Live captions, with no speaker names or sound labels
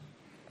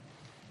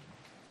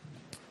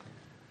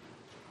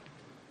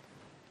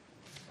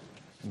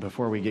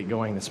Before we get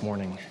going this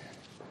morning,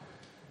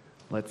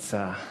 let's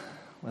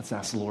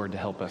ask the Lord to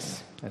help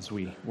us as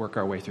we work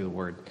our way through the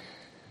Word.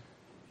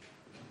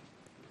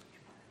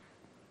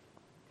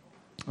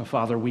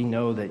 Father, we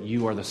know that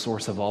you are the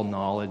source of all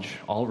knowledge,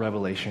 all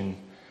revelation,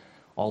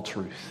 all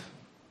truth.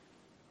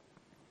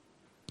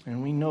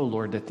 And we know,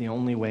 Lord, that the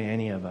only way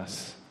any of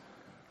us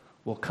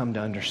will come to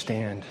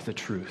understand the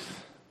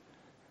truth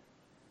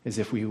is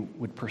if we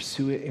would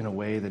pursue it in a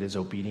way that is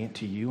obedient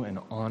to you and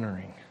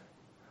honoring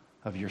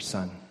of your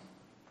Son.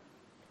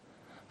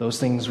 Those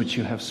things which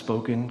you have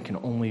spoken can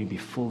only be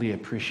fully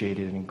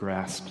appreciated and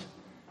grasped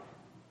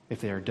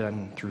if they are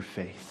done through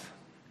faith.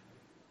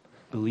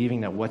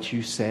 Believing that what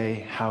you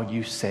say, how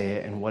you say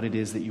it, and what it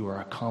is that you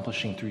are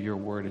accomplishing through your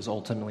word is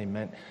ultimately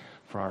meant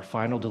for our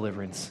final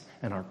deliverance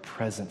and our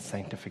present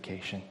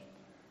sanctification.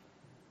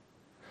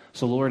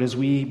 So, Lord, as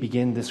we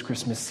begin this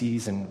Christmas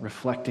season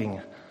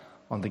reflecting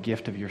on the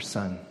gift of your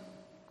Son,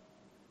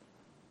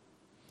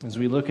 as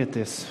we look at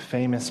this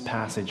famous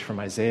passage from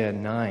Isaiah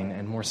 9,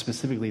 and more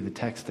specifically the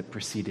text that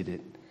preceded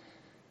it,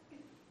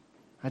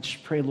 I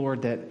just pray,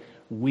 Lord, that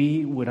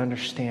we would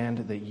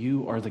understand that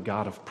you are the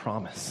God of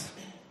promise,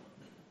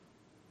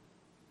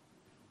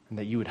 and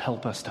that you would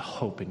help us to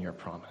hope in your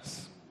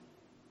promise.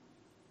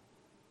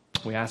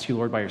 We ask you,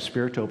 Lord, by your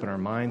Spirit to open our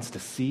minds to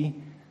see,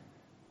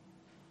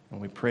 and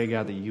we pray,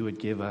 God, that you would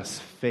give us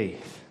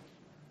faith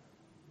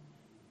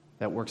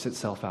that works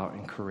itself out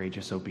in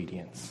courageous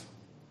obedience.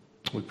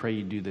 We pray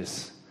you do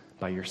this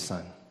by your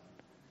Son.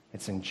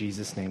 It's in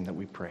Jesus' name that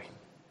we pray.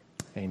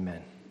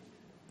 Amen.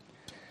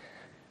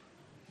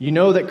 You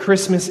know that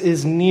Christmas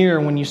is near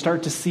when you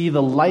start to see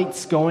the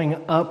lights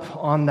going up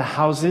on the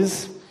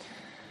houses.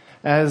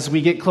 As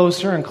we get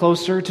closer and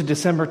closer to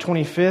December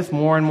 25th,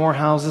 more and more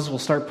houses will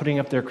start putting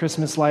up their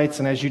Christmas lights.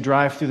 And as you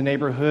drive through the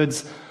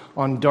neighborhoods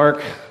on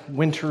dark,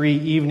 wintry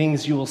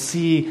evenings, you will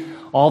see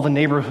all the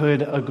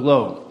neighborhood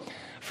aglow.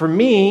 For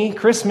me,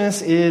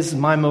 Christmas is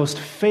my most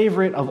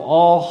favorite of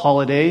all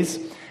holidays,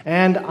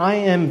 and I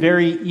am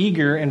very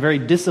eager and very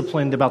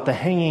disciplined about the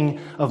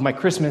hanging of my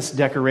Christmas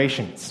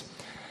decorations.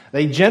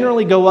 They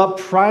generally go up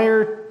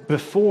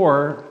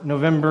before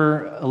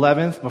November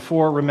 11th,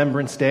 before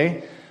Remembrance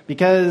Day,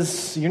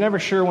 because you're never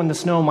sure when the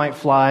snow might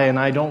fly, and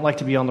I don't like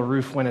to be on the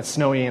roof when it's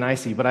snowy and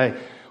icy, but I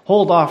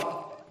hold off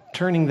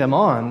turning them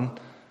on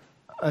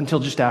until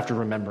just after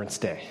Remembrance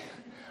Day.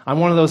 I'm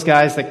one of those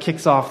guys that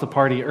kicks off the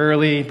party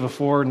early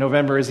before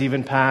November is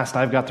even passed.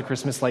 I've got the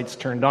Christmas lights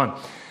turned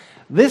on.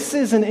 This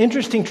is an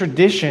interesting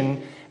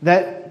tradition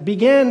that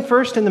began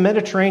first in the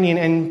Mediterranean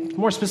and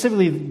more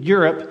specifically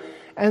Europe,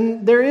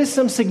 and there is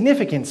some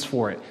significance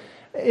for it.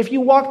 If you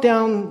walk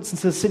down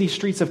the city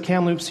streets of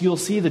Kamloops, you'll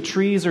see the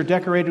trees are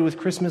decorated with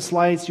Christmas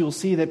lights. You'll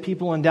see that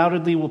people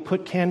undoubtedly will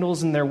put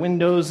candles in their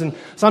windows, and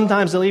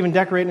sometimes they'll even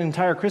decorate an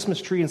entire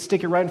Christmas tree and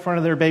stick it right in front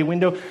of their bay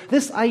window.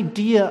 This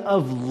idea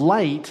of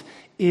light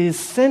is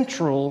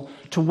central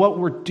to what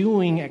we're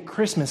doing at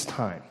Christmas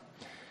time.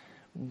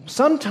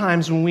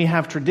 Sometimes when we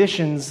have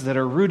traditions that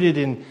are rooted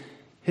in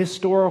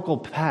historical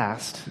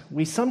past,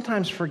 we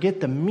sometimes forget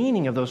the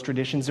meaning of those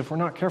traditions if we're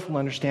not careful to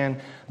understand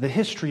the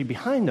history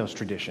behind those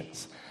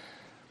traditions.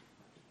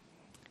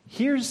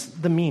 Here's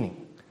the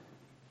meaning.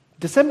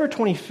 December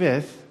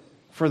 25th,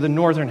 for the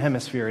Northern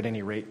Hemisphere at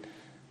any rate,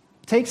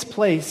 takes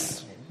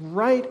place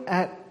right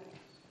at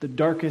the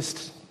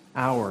darkest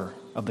hour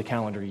of the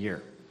calendar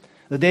year.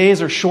 The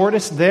days are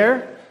shortest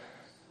there.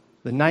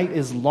 The night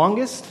is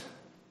longest.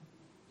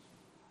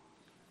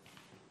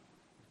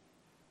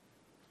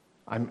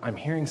 I'm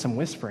hearing some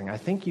whispering. I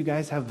think you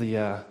guys have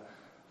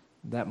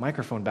that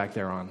microphone back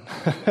there on.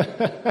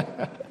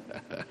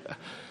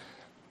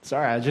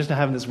 Sorry, I was just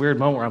having this weird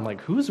moment where I'm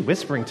like, who's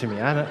whispering to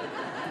me?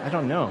 I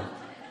don't know.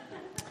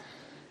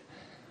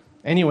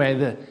 Anyway,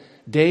 the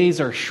days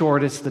are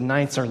shortest, the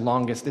nights are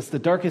longest. It's the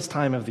darkest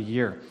time of the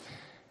year.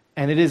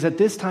 And it is at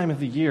this time of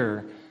the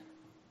year,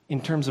 in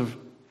terms of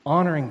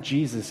honoring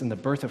Jesus and the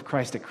birth of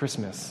Christ at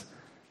Christmas,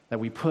 that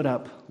we put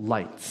up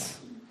lights.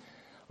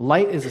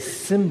 Light is a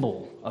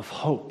symbol of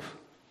hope.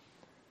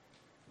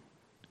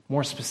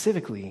 More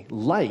specifically,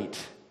 light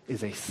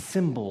is a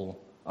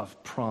symbol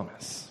of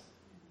promise.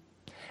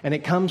 And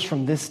it comes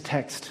from this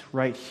text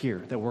right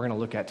here that we're going to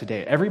look at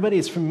today. Everybody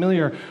is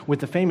familiar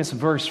with the famous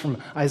verse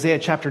from Isaiah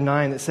chapter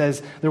 9 that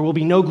says, "There will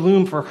be no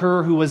gloom for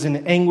her who was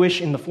in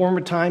anguish in the former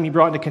time. He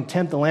brought into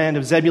contempt the land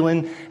of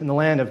Zebulun and the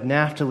land of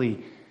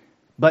Naphtali.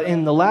 But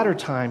in the latter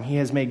time, he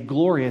has made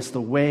glorious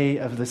the way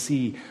of the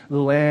sea, the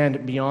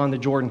land beyond the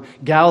Jordan,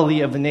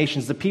 Galilee of the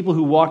nations. The people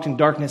who walked in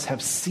darkness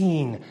have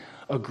seen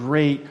a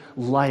great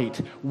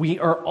light." We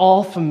are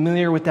all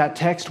familiar with that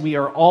text. We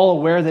are all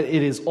aware that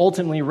it is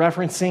ultimately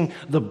referencing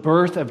the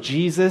birth of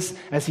Jesus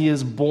as he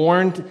is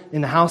born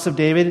in the house of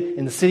David,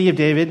 in the city of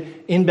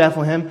David, in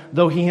Bethlehem,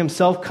 though he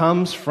himself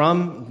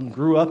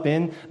grew up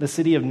in the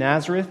city of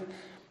Nazareth.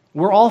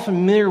 We're all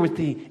familiar with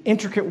the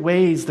intricate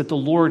ways that the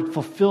Lord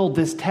fulfilled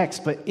this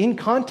text, but in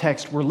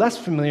context, we're less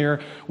familiar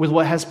with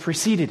what has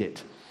preceded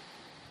it,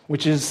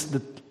 which is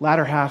the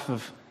latter half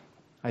of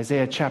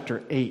Isaiah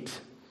chapter 8.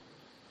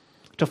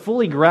 to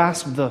fully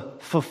grasp the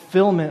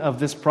fulfillment of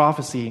this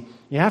prophecy,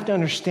 you have to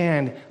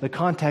understand the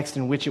context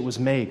in which it was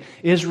made.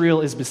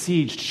 Israel is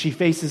besieged. She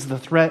faces the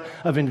threat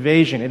of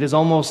invasion. It is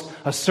almost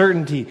a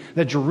certainty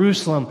that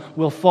Jerusalem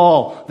will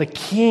fall. The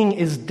king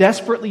is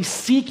desperately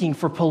seeking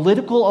for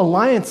political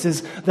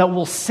alliances that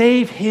will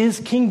save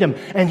his kingdom.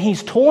 And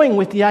he's toying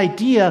with the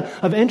idea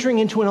of entering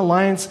into an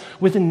alliance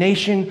with the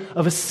nation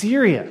of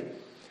Assyria.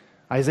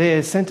 Isaiah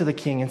is sent to the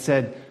king and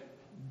said,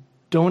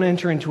 don't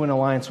enter into an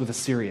alliance with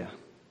Assyria.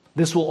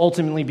 This will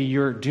ultimately be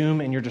your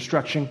doom and your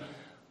destruction.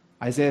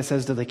 Isaiah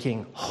says to the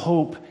king,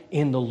 hope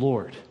in the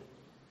Lord.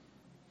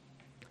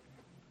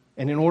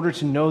 And in order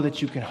to know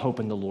that you can hope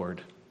in the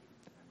Lord,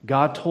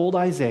 God told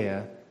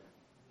Isaiah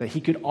that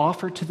he could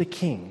offer to the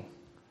king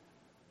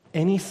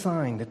any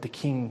sign that the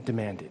king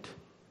demanded.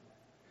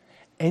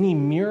 Any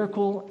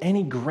miracle,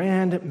 any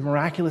grand,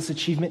 miraculous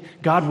achievement,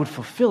 God would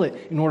fulfill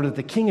it in order that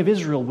the king of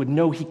Israel would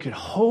know he could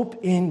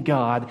hope in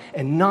God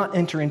and not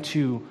enter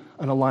into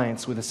an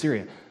alliance with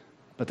Assyria.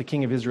 But the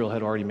king of Israel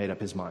had already made up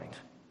his mind.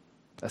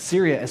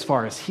 Assyria, as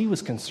far as he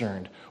was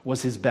concerned,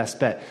 was his best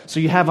bet. So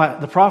you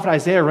have the prophet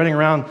Isaiah running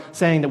around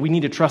saying that we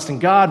need to trust in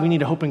God, we need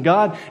to hope in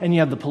God, and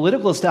you have the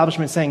political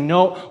establishment saying,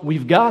 no,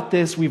 we've got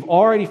this, we've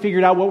already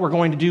figured out what we're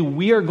going to do,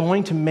 we are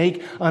going to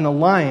make an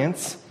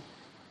alliance.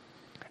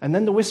 And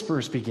then the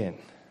whispers begin.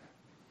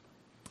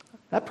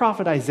 That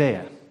prophet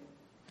Isaiah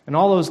and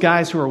all those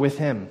guys who are with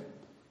him,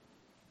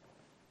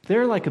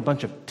 they're like a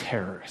bunch of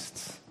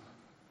terrorists.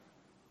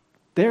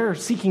 They're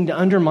seeking to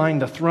undermine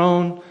the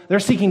throne. They're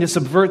seeking to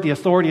subvert the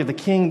authority of the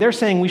king. They're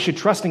saying we should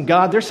trust in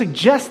God. They're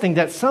suggesting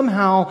that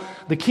somehow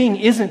the king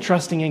isn't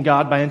trusting in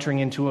God by entering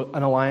into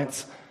an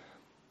alliance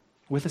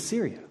with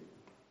Assyria.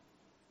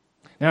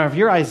 Now, if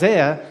you're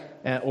Isaiah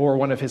or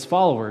one of his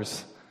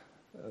followers,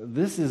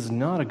 this is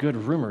not a good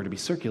rumor to be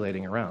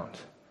circulating around.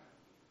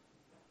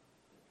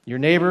 Your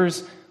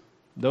neighbors,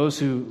 those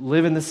who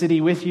live in the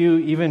city with you,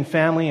 even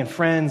family and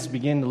friends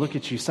begin to look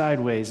at you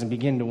sideways and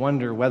begin to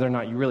wonder whether or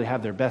not you really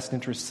have their best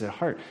interests at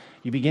heart.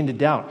 You begin to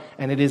doubt.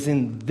 And it is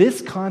in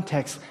this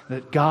context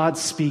that God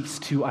speaks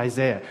to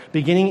Isaiah.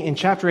 Beginning in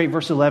chapter 8,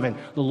 verse 11,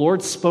 the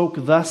Lord spoke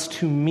thus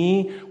to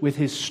me with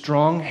his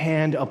strong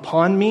hand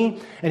upon me,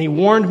 and he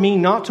warned me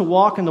not to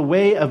walk in the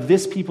way of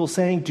this people,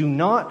 saying, do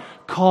not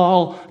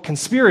call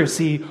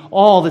conspiracy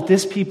all that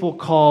this people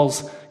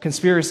calls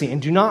conspiracy,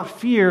 and do not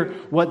fear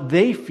what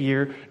they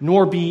fear,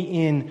 nor be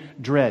in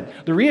dread.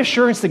 The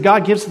reassurance that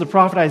God gives to the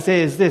prophet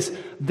Isaiah is this: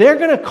 they're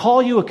going to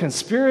call you a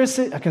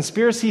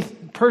conspiracy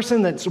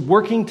person that's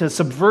working to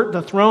subvert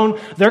the throne.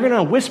 They're going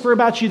to whisper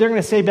about you. They're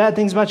going to say bad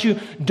things about you.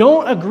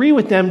 Don't agree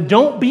with them.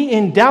 Don't be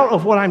in doubt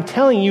of what I'm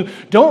telling you.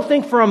 Don't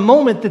think for a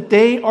moment that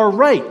they are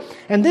right.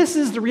 And this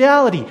is the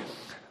reality.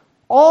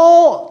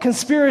 All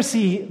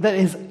conspiracy that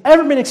has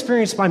ever been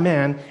experienced by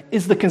man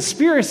is the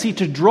conspiracy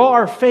to draw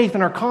our faith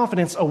and our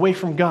confidence away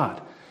from God.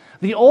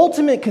 The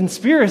ultimate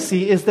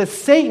conspiracy is that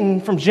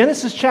Satan, from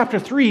Genesis chapter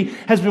 3,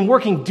 has been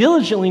working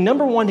diligently,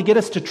 number one, to get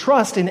us to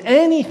trust in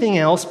anything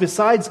else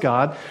besides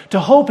God, to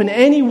hope in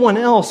anyone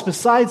else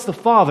besides the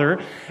Father,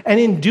 and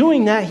in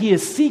doing that, he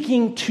is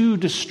seeking to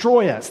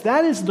destroy us.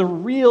 That is the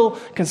real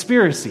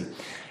conspiracy.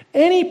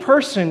 Any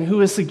person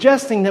who is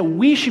suggesting that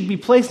we should be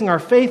placing our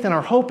faith and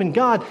our hope in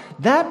God,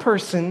 that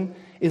person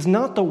is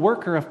not the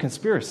worker of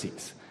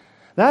conspiracies.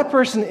 That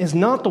person is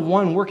not the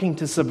one working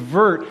to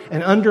subvert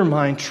and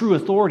undermine true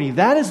authority.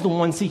 That is the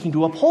one seeking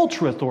to uphold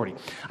true authority.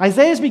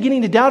 Isaiah is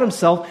beginning to doubt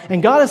himself,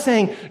 and God is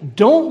saying,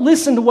 don't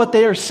listen to what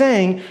they are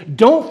saying.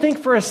 Don't think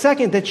for a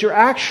second that you're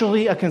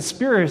actually a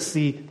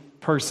conspiracy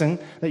person,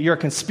 that you're a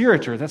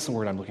conspirator. That's the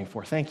word I'm looking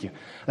for. Thank you.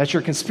 That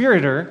you're a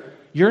conspirator.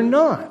 You're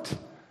not.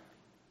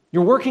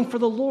 You're working for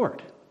the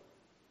Lord.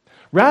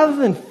 Rather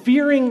than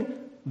fearing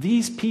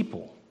these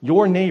people,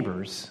 your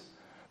neighbors,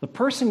 the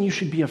person you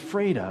should be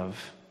afraid of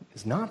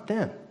is not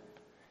them.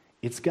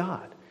 It's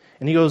God.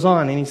 And he goes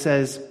on and he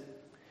says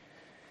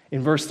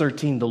in verse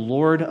 13, the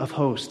Lord of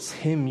hosts,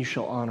 him you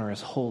shall honor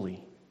as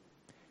holy.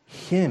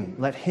 Him,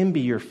 let him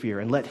be your fear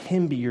and let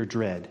him be your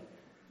dread.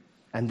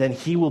 And then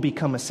he will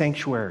become a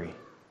sanctuary.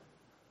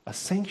 A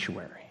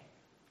sanctuary.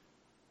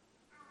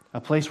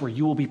 A place where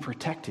you will be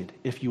protected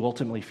if you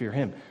ultimately fear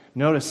him.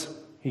 Notice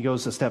he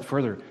goes a step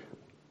further.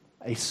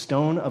 A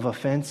stone of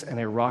offense and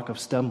a rock of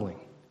stumbling.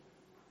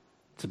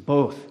 To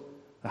both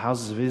the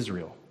houses of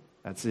Israel.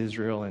 That's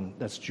Israel and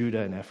that's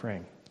Judah and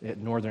Ephraim, the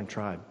northern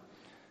tribe.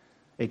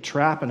 A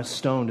trap and a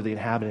stone to the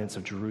inhabitants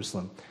of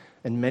Jerusalem.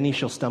 And many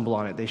shall stumble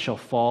on it. They shall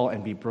fall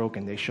and be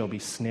broken. They shall be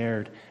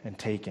snared and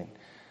taken.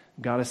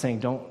 God is saying,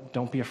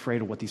 don't be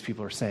afraid of what these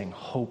people are saying.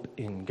 Hope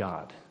in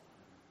God.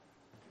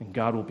 And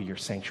God will be your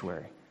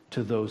sanctuary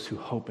to those who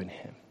hope in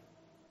him.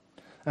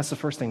 That's the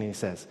first thing that he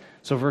says.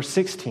 So verse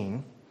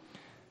 16,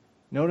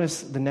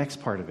 notice the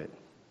next part of it.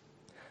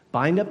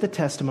 Bind up the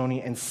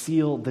testimony and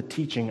seal the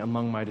teaching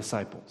among my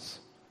disciples.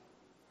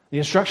 The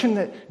instruction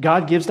that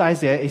God gives to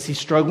Isaiah as he's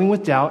struggling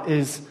with doubt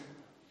is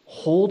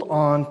hold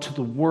on to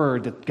the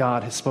word that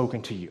God has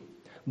spoken to you.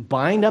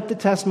 Bind up the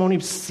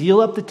testimony,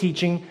 seal up the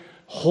teaching,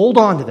 hold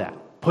on to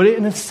that. Put it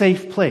in a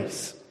safe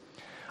place.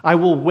 I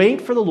will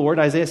wait for the Lord,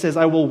 Isaiah says,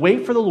 I will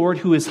wait for the Lord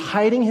who is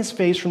hiding his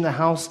face from the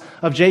house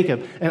of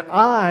Jacob, and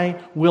I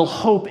will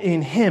hope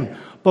in him.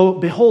 But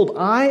behold,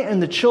 I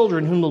and the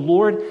children whom the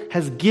Lord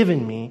has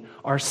given me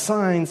are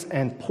signs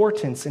and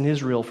portents in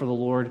Israel for the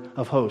Lord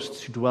of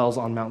hosts who dwells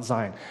on Mount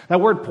Zion. That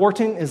word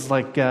portent is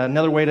like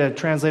another way to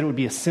translate it would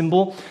be a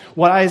symbol.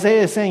 What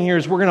Isaiah is saying here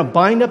is we're going to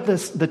bind up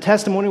the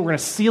testimony, we're going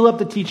to seal up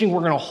the teaching, we're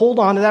going to hold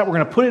on to that, we're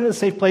going to put it in a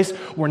safe place,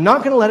 we're not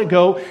going to let it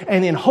go,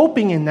 and in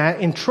hoping in that,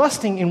 in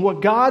trusting in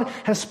what God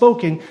has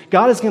spoken,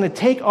 God is going to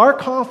take our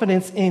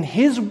confidence in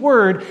his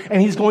word,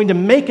 and he's going to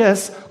make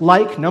us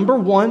like, number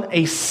one,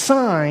 a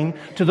sign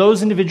to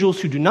those individuals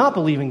who do not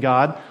believe in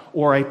God,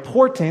 or a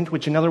portent,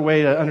 which another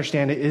way to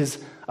understand it is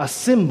a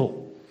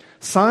symbol.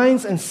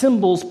 Signs and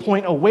symbols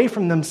point away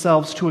from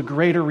themselves to a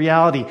greater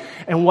reality.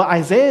 And what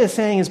Isaiah is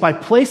saying is by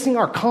placing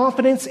our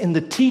confidence in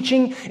the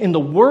teaching, in the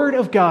Word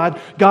of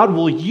God, God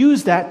will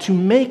use that to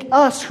make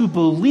us who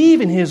believe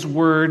in his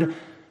Word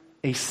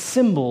a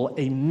symbol,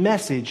 a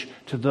message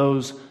to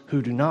those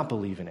who do not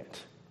believe in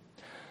it.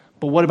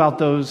 But what about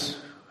those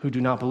who do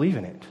not believe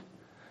in it?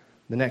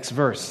 The next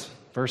verse,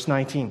 verse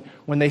 19.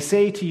 When they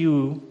say to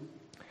you,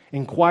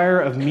 inquire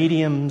of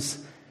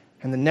mediums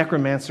and the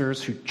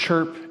necromancers who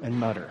chirp and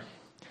mutter.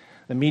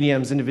 The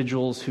mediums,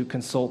 individuals who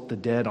consult the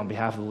dead on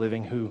behalf of the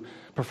living, who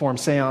perform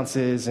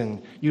seances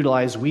and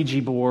utilize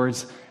Ouija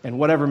boards and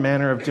whatever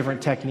manner of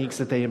different techniques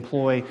that they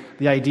employ.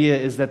 The idea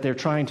is that they're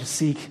trying to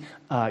seek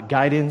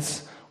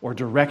guidance or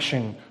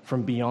direction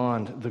from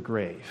beyond the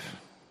grave.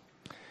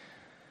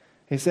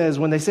 He says,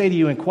 when they say to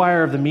you,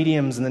 inquire of the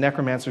mediums and the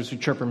necromancers who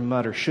chirp and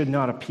mutter, should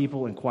not a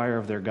people inquire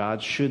of their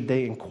gods? Should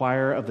they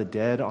inquire of the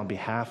dead on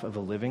behalf of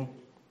the living?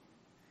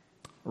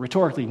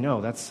 Rhetorically,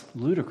 no, that's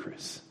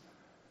ludicrous.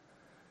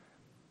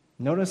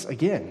 Notice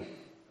again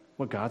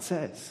what God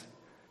says,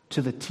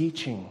 to the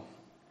teaching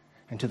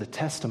and to the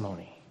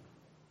testimony.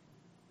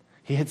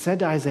 He had said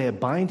to Isaiah,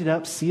 bind it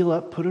up, seal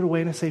up, put it away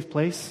in a safe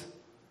place.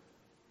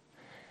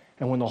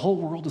 And when the whole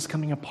world is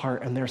coming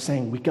apart and they're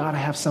saying, we got to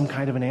have some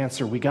kind of an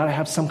answer, we got to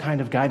have some kind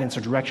of guidance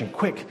or direction,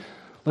 quick,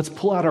 let's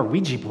pull out our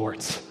Ouija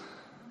boards.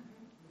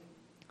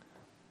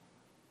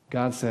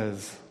 God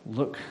says,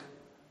 look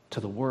to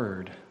the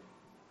Word,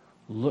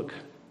 look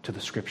to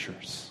the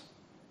Scriptures.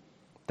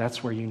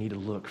 That's where you need to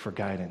look for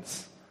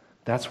guidance.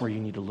 That's where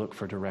you need to look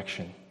for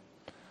direction.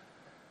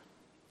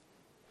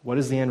 What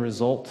is the end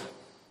result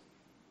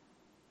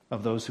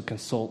of those who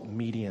consult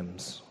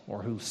mediums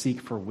or who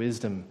seek for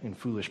wisdom in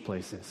foolish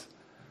places?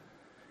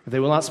 If they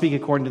will not speak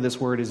according to this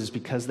word, it is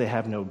because they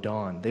have no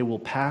dawn. They will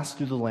pass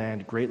through the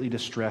land greatly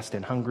distressed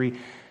and hungry.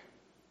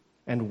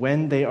 And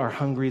when they are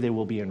hungry, they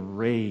will be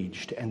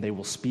enraged, and they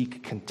will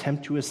speak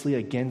contemptuously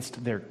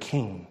against their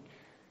king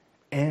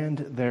and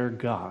their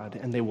God.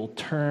 And they will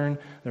turn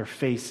their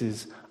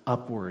faces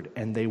upward,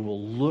 and they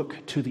will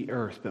look to the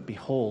earth. But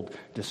behold,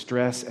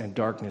 distress and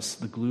darkness,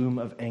 the gloom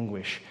of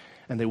anguish,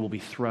 and they will be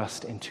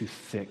thrust into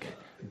thick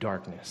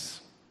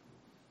darkness.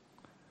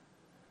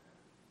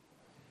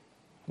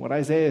 What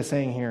Isaiah is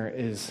saying here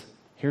is,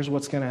 here's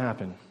what's going to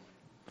happen.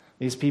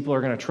 These people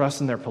are going to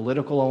trust in their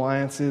political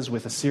alliances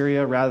with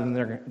Assyria rather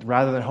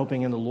than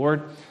hoping in the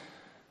Lord.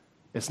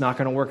 It's not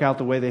going to work out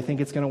the way they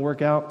think it's going to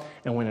work out.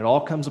 And when it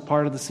all comes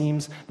apart at the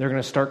seams, they're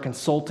going to start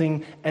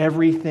consulting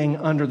everything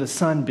under the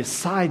sun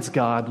besides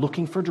God,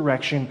 looking for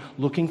direction,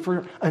 looking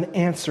for an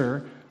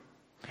answer.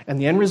 And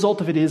the end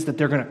result of it is that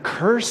they're going to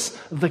curse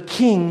the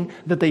king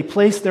that they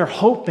placed their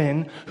hope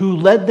in, who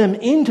led them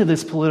into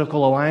this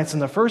political alliance in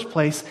the first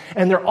place.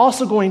 And they're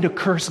also going to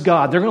curse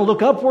God. They're going to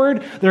look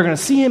upward, they're going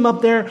to see him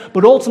up there,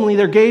 but ultimately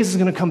their gaze is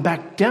going to come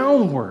back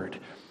downward.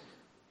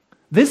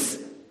 This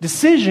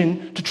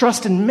decision to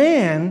trust in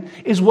man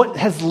is what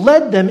has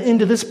led them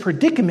into this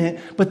predicament,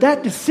 but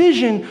that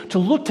decision to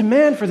look to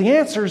man for the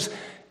answers,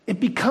 it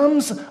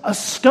becomes a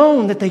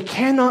stone that they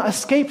cannot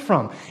escape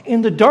from.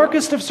 In the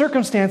darkest of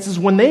circumstances,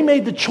 when they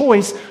made the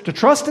choice to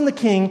trust in the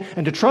king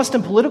and to trust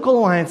in political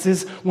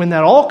alliances, when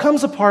that all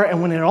comes apart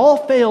and when it all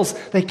fails,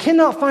 they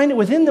cannot find it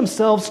within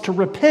themselves to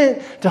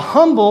repent, to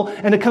humble,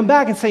 and to come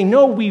back and say,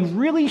 no, we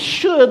really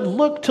should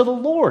look to the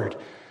Lord.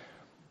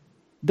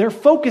 Their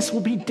focus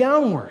will be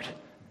downward.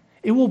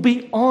 It will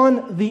be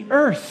on the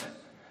earth.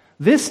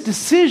 This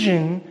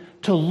decision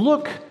to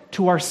look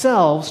to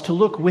ourselves, to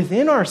look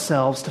within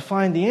ourselves to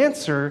find the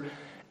answer,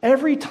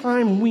 every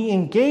time we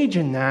engage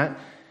in that,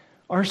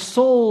 our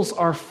souls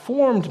are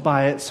formed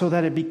by it so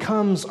that it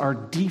becomes our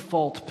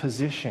default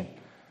position.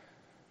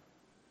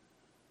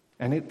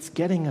 And it's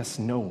getting us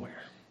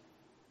nowhere.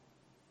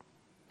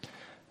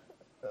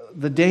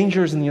 The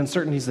dangers and the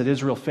uncertainties that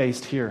Israel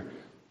faced here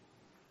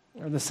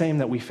are the same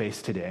that we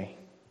face today.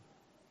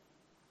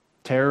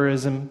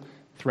 Terrorism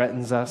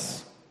threatens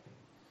us.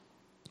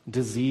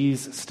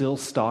 Disease still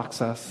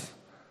stalks us.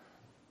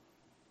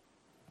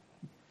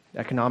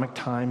 Economic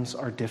times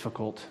are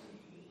difficult.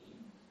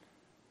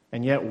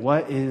 And yet,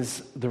 what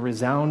is the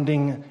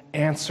resounding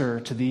answer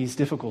to these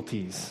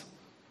difficulties?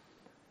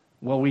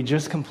 Well, we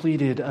just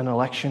completed an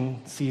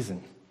election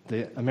season.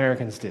 The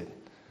Americans did.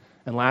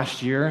 And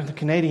last year, the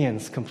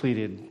Canadians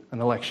completed an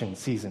election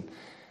season.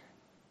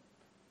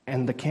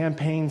 And the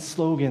campaign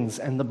slogans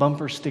and the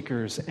bumper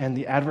stickers and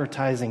the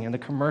advertising and the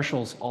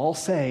commercials all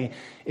say,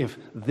 if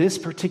this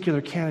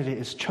particular candidate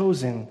is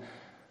chosen,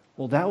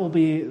 well, that will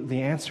be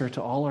the answer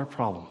to all our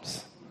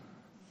problems.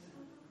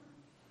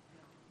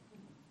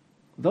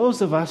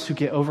 Those of us who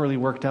get overly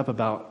worked up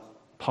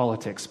about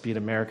politics, be it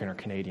American or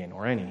Canadian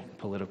or any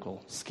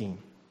political scheme,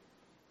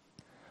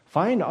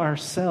 find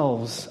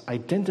ourselves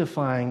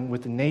identifying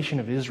with the nation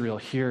of Israel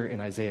here in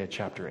Isaiah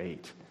chapter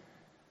 8.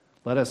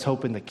 Let us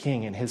hope in the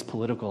king and his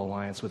political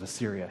alliance with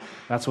Assyria.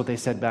 That's what they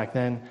said back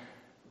then.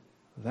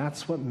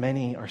 That's what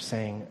many are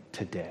saying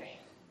today.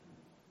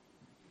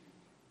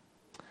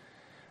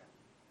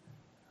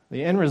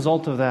 The end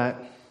result of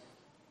that,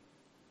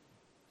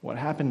 what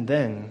happened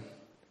then,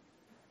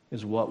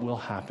 is what will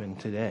happen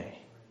today.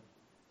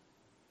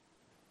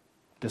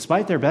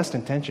 Despite their best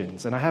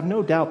intentions, and I have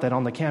no doubt that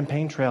on the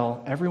campaign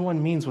trail,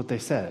 everyone means what they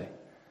say.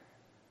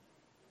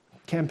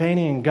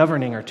 Campaigning and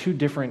governing are two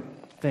different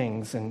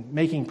things, and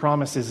making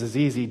promises is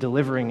easy,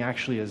 delivering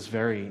actually is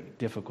very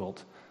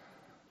difficult.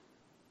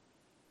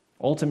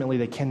 Ultimately,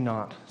 they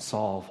cannot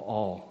solve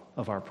all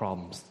of our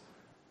problems.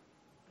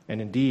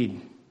 And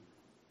indeed,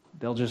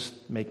 they'll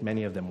just make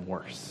many of them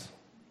worse.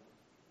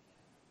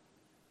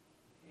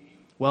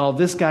 Well,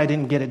 this guy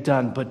didn't get it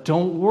done, but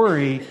don't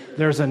worry,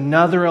 there's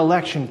another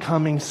election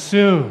coming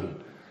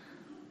soon.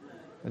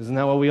 Isn't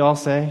that what we all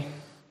say?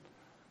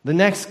 The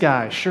next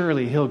guy,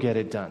 surely he'll get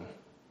it done.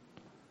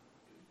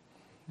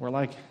 We're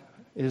like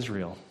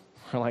Israel.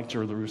 We're like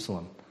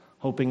Jerusalem,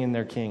 hoping in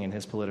their king and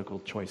his political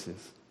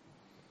choices.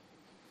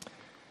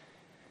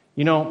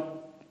 You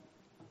know,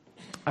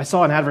 I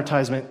saw an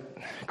advertisement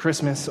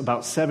Christmas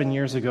about 7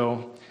 years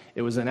ago.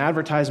 It was an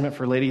advertisement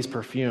for ladies'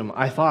 perfume.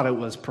 I thought it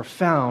was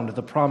profound,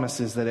 the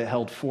promises that it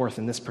held forth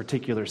in this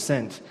particular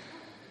scent.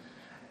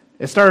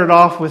 It started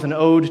off with an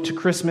ode to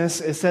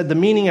Christmas. It said, the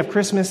meaning of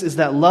Christmas is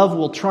that love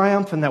will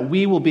triumph and that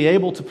we will be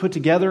able to put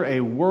together a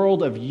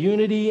world of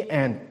unity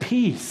and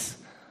peace.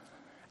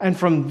 And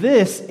from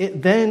this,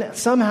 it then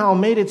somehow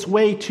made its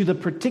way to the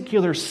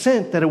particular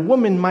scent that a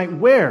woman might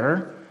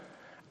wear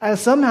as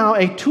somehow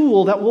a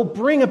tool that will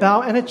bring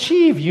about and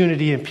achieve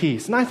unity and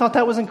peace. And I thought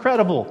that was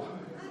incredible.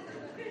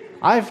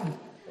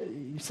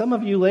 Some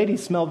of you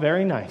ladies smell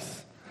very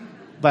nice,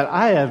 but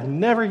I have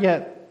never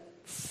yet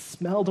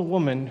smelled a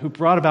woman who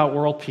brought about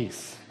world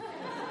peace.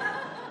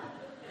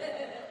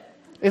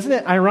 Isn't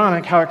it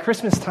ironic how at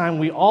Christmas time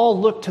we all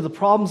look to the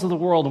problems of the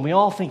world and we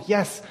all think,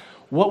 yes,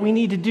 what we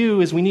need to do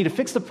is we need to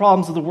fix the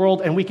problems of the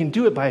world, and we can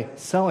do it by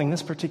selling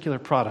this particular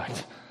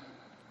product.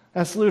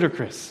 That's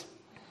ludicrous.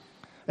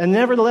 And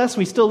nevertheless,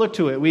 we still look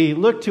to it. We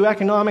look to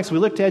economics, we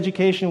look to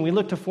education, we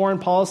look to foreign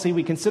policy,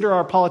 we consider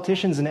our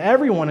politicians, and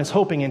everyone is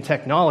hoping in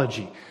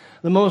technology.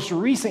 The most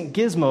recent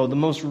gizmo, the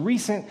most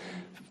recent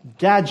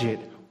gadget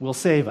will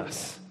save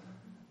us.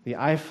 The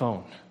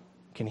iPhone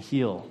can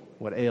heal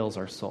what ails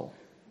our soul.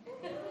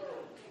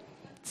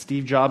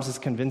 Steve Jobs is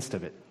convinced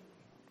of it.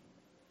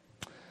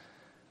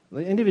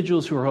 The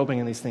individuals who are hoping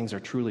in these things are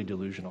truly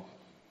delusional.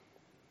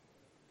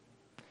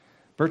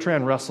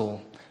 Bertrand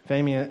Russell,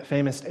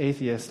 famous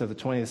atheist of the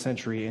 20th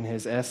century, in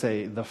his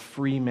essay, The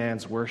Free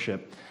Man's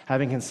Worship,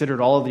 having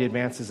considered all of the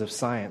advances of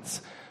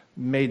science,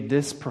 made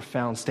this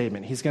profound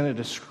statement. He's going to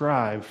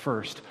describe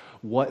first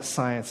what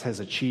science has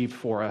achieved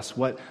for us,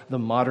 what the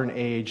modern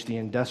age, the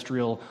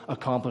industrial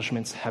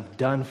accomplishments have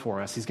done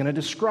for us. He's going to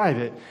describe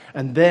it,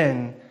 and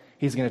then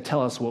he's going to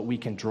tell us what we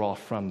can draw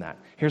from that.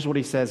 Here's what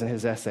he says in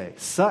his essay.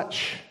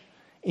 Such,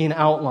 in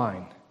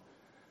outline,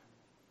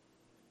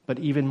 but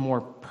even more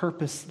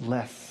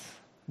purposeless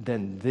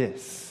than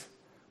this,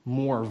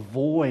 more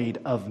void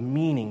of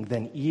meaning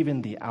than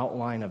even the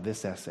outline of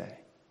this essay,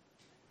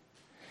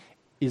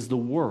 is the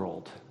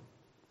world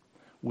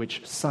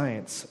which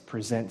science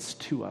presents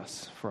to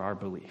us for our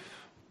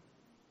belief.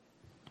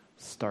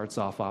 Starts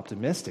off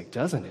optimistic,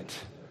 doesn't it?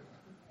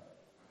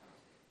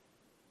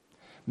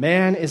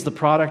 Man is the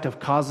product of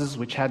causes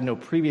which had no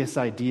previous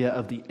idea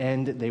of the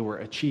end they were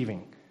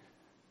achieving.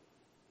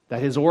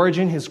 That his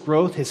origin, his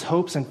growth, his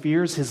hopes and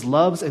fears, his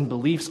loves and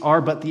beliefs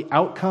are but the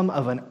outcome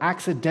of an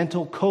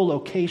accidental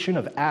collocation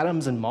of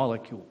atoms and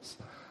molecules.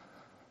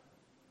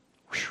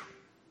 Whew.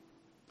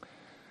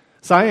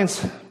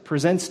 Science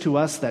presents to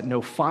us that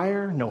no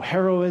fire, no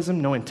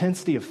heroism, no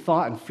intensity of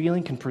thought and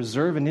feeling can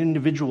preserve an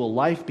individual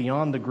life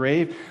beyond the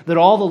grave, that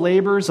all the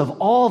labors of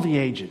all the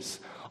ages,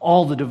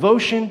 all the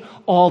devotion,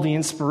 all the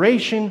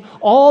inspiration,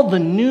 all the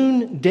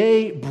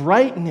noonday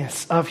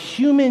brightness of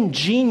human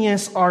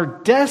genius are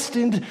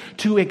destined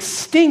to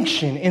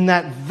extinction in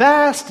that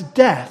vast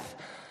death,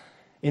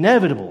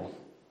 inevitable,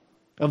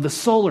 of the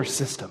solar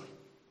system.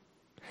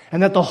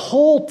 And that the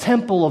whole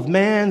temple of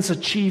man's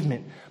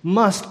achievement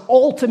must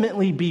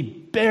ultimately be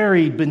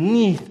buried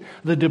beneath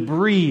the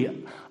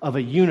debris of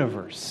a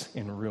universe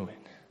in ruin.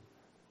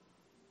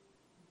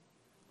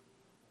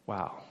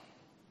 Wow.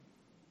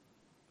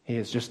 He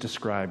has just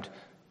described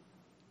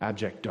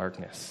abject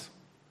darkness.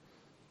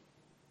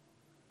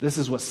 This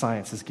is what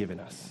science has given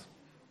us.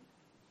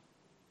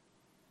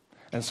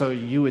 And so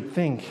you would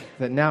think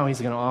that now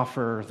he's going to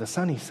offer the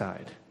sunny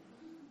side.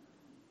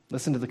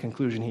 Listen to the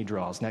conclusion he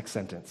draws. Next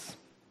sentence.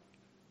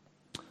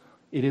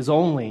 It is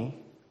only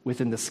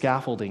within the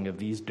scaffolding of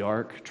these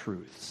dark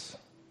truths,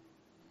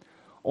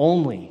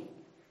 only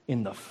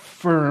in the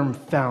firm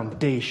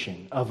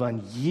foundation of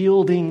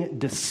unyielding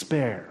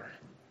despair,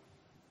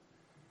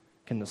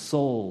 can the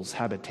soul's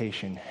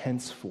habitation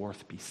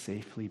henceforth be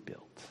safely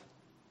built.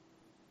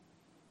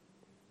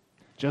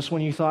 Just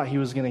when you thought he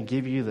was going to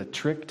give you the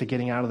trick to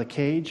getting out of the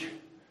cage,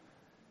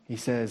 he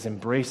says,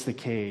 embrace the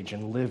cage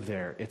and live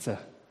there. It's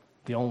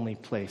the only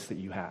place that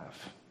you have.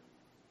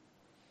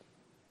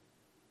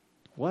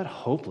 What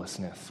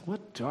hopelessness,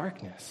 what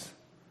darkness.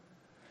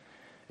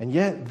 And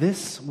yet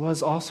this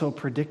was also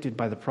predicted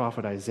by the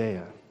prophet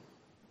Isaiah.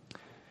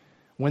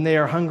 When they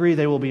are hungry,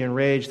 they will be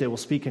enraged. They will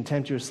speak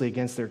contemptuously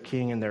against their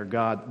king and their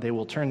God. They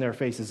will turn their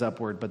faces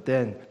upward, but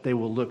then they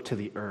will look to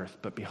the earth.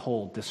 But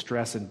behold,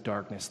 distress and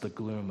darkness, the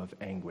gloom of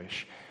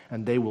anguish,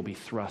 and they will be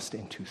thrust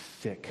into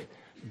thick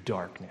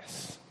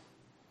darkness.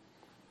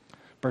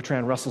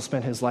 Bertrand Russell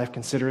spent his life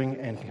considering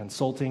and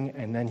consulting,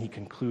 and then he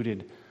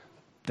concluded,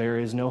 there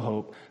is no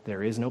hope,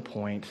 there is no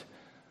point.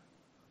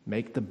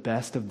 Make the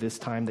best of this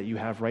time that you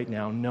have right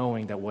now,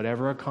 knowing that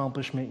whatever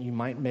accomplishment you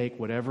might make,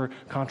 whatever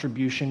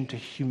contribution to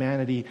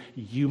humanity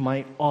you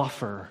might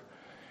offer,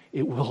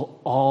 it will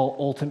all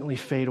ultimately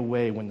fade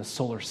away when the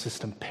solar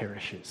system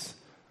perishes.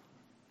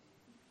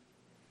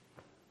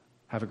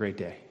 Have a great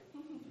day.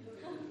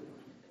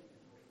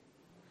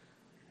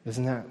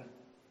 Isn't that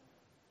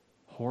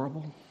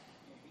horrible?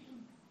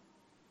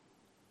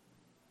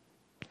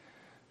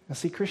 Now,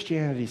 see,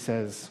 Christianity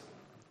says,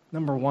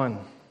 number one,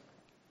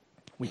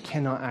 we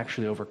cannot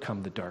actually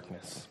overcome the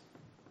darkness.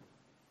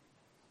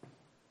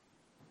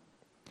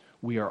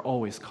 We are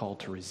always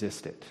called to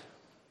resist it,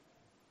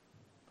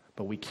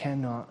 but we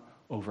cannot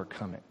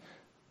overcome it.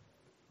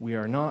 We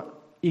are not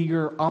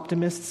eager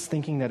optimists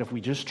thinking that if we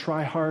just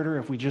try harder,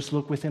 if we just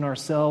look within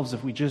ourselves,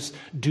 if we just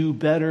do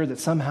better, that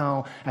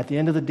somehow at the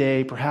end of the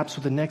day, perhaps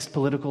with the next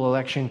political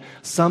election,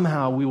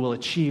 somehow we will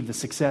achieve the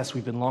success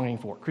we've been longing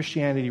for.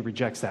 Christianity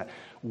rejects that.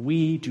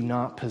 We do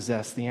not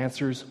possess the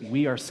answers.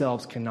 We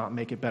ourselves cannot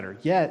make it better.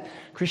 Yet,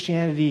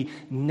 Christianity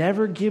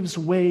never gives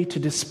way to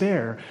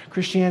despair.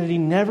 Christianity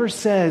never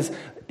says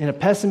in a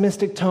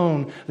pessimistic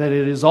tone that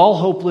it is all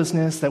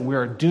hopelessness, that we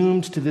are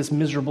doomed to this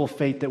miserable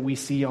fate that we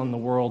see on the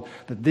world,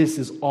 that this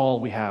is all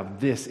we have,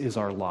 this is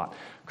our lot.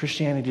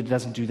 Christianity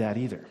doesn't do that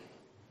either.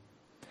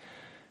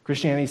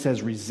 Christianity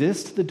says,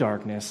 resist the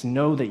darkness,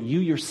 know that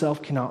you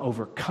yourself cannot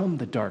overcome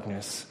the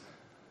darkness,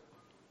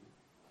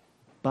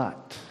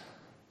 but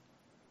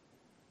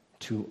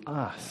to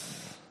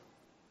us,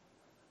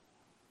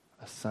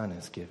 a son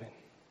is given.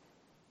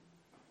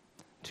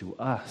 To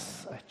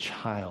us, a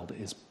child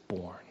is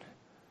born.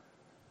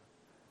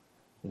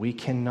 We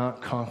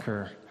cannot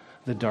conquer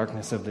the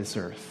darkness of this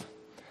earth,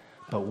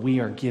 but we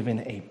are given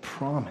a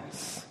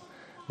promise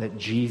that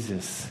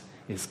Jesus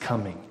is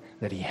coming,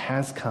 that he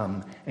has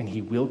come and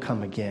he will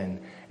come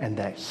again, and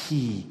that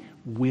he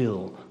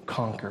will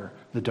conquer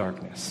the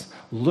darkness.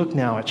 Look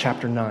now at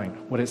chapter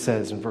 9, what it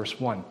says in verse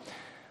 1.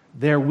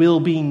 There will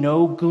be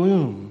no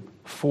gloom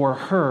for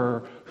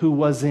her who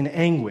was in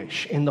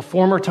anguish. In the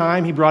former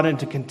time, he brought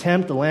into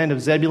contempt the land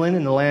of Zebulun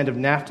and the land of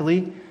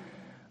Naphtali.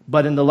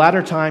 But in the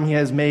latter time, he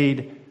has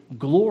made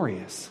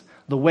glorious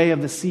the way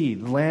of the sea,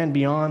 the land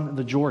beyond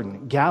the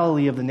Jordan,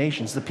 Galilee of the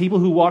nations. The people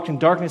who walked in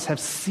darkness have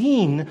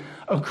seen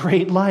a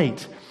great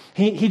light.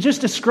 He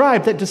just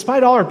described that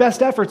despite all our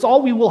best efforts,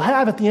 all we will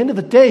have at the end of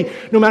the day,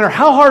 no matter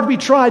how hard we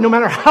try, no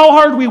matter how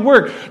hard we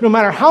work, no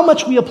matter how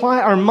much we apply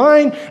our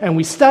mind and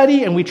we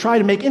study and we try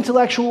to make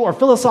intellectual or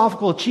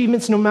philosophical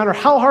achievements, no matter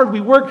how hard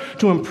we work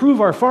to improve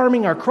our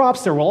farming, our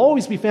crops, there will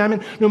always be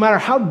famine. No matter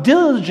how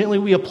diligently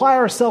we apply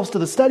ourselves to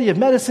the study of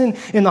medicine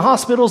in the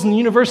hospitals and the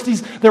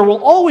universities, there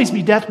will always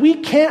be death. We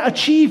can't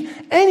achieve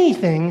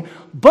anything,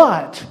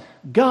 but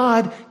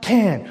God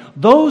can.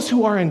 Those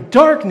who are in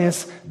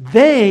darkness,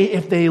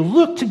 if they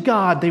look to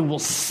God, they will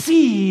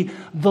see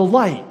the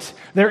light.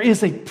 There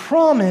is a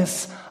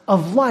promise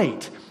of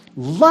light.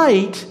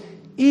 Light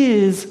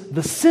is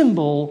the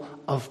symbol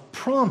of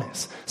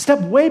promise.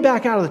 Step way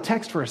back out of the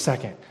text for a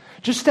second.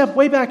 Just step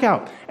way back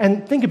out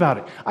and think about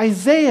it.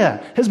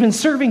 Isaiah has been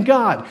serving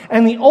God,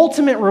 and the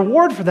ultimate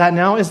reward for that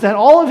now is that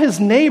all of his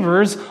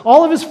neighbors,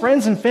 all of his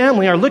friends and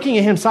family are looking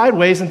at him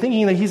sideways and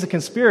thinking that he's a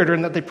conspirator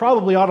and that they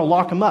probably ought to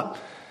lock him up.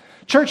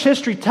 Church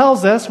history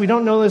tells us, we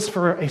don't know this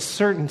for a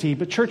certainty,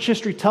 but church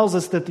history tells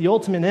us that the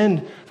ultimate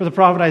end for the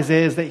prophet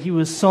Isaiah is that he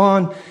was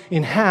sawn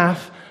in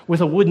half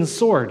with a wooden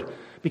sword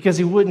because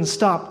he wouldn't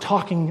stop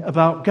talking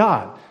about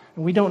God.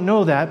 And we don't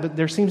know that, but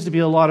there seems to be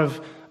a lot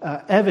of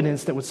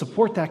evidence that would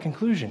support that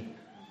conclusion.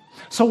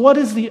 So what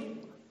is the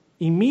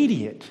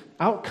immediate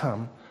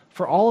outcome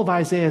for all of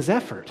Isaiah's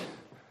effort?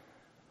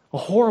 A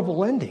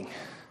horrible ending.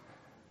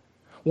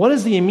 What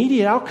is the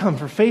immediate outcome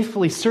for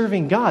faithfully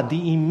serving God?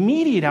 The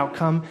immediate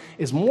outcome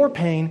is more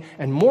pain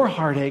and more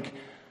heartache.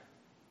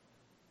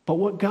 But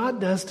what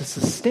God does to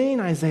sustain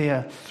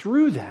Isaiah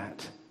through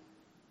that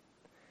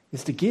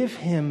is to give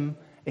him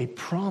a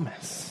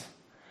promise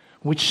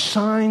which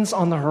shines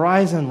on the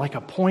horizon like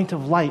a point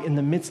of light in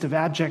the midst of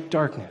abject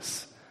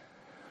darkness.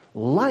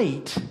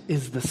 Light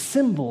is the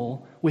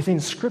symbol within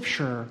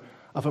Scripture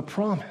of a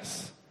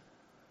promise.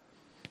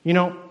 You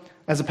know,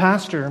 as a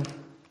pastor,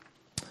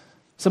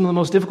 some of the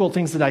most difficult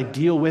things that I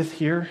deal with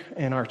here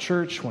in our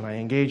church, when I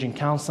engage in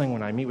counseling,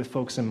 when I meet with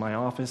folks in my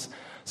office,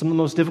 some of the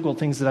most difficult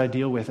things that I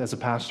deal with as a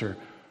pastor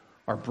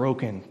are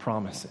broken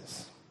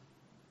promises.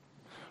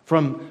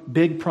 From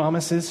big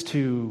promises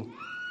to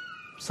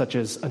such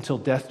as until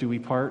death do we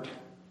part,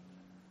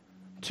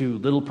 to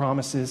little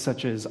promises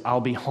such as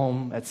I'll be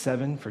home at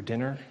 7 for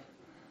dinner.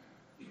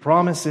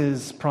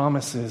 Promises,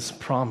 promises,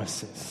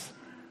 promises.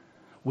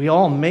 We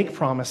all make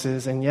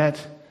promises, and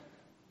yet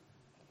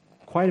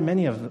quite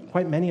many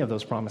of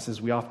those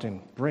promises we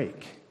often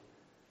break.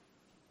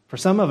 For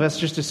some of us,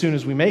 just as soon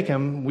as we make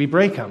them, we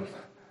break them.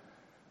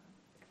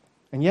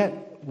 And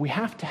yet, we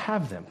have to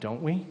have them,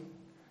 don't we?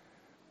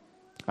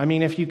 I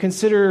mean, if you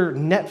consider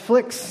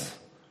Netflix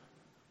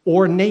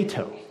or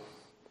NATO,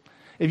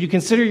 if you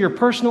consider your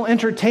personal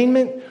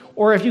entertainment,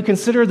 or if you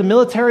consider the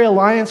military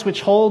alliance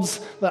which holds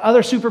the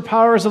other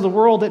superpowers of the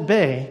world at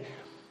bay,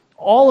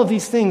 all of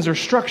these things are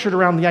structured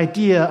around the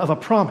idea of a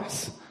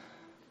promise.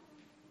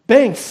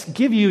 Banks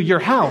give you your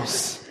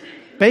house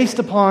based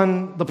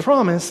upon the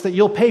promise that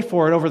you'll pay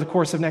for it over the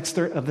course of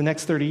the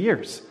next 30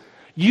 years.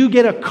 You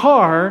get a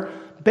car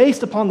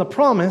based upon the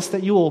promise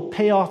that you will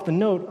pay off the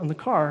note on the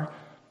car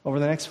over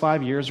the next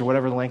 5 years or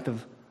whatever the length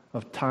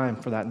of time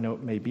for that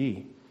note may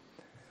be.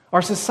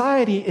 Our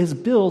society is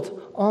built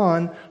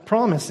on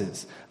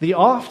promises. The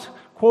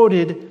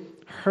oft-quoted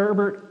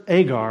Herbert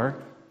Agar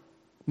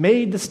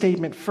made the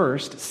statement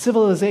first,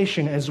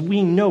 civilization as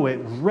we know it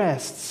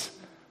rests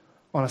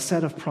on a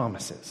set of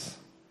promises.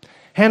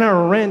 Hannah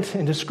Arendt,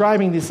 in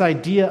describing this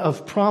idea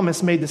of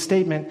promise, made the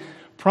statement,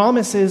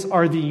 promises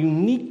are the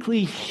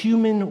uniquely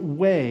human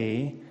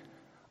way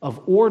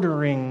of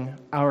ordering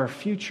our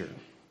future,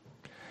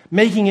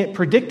 making it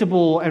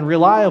predictable and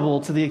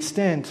reliable to the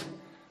extent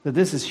that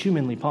this is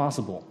humanly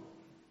possible.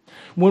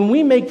 When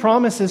we make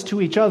promises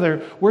to each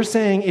other, we're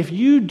saying, if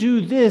you do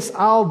this,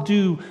 I'll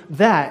do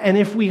that. And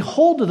if we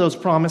hold to those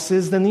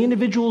promises, then the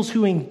individuals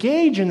who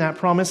engage in that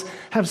promise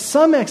have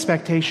some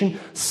expectation,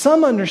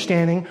 some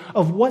understanding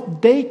of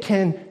what they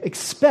can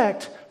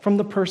expect from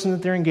the person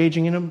that they're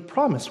engaging in a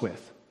promise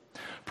with.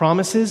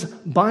 Promises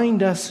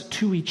bind us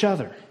to each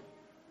other.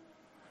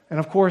 And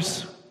of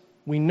course,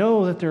 we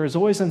know that there is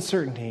always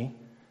uncertainty.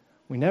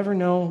 We never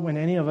know when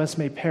any of us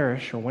may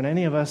perish or when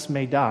any of us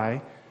may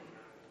die.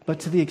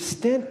 But to the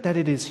extent that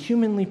it is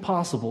humanly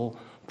possible,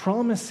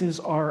 promises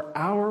are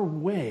our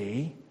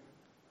way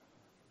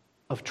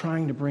of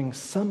trying to bring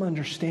some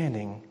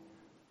understanding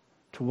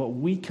to what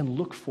we can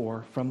look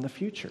for from the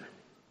future.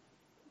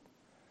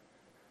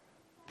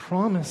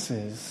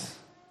 Promises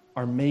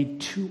are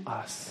made to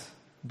us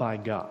by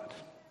God.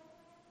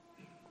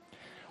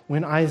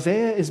 When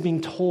Isaiah is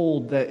being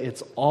told that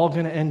it's all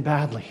going to end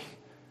badly,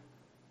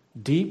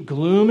 deep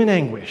gloom and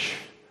anguish,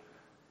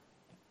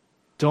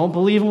 don't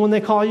believe them when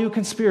they call you a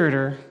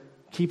conspirator.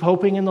 Keep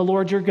hoping in the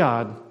Lord your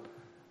God.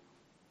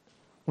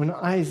 When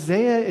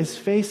Isaiah is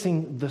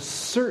facing the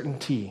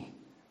certainty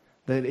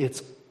that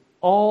it's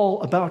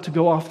all about to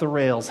go off the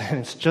rails and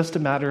it's just a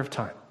matter of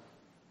time,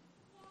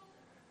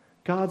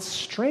 God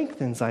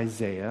strengthens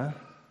Isaiah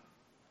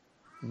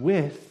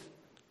with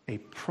a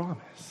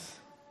promise.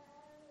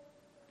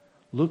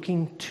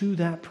 Looking to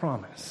that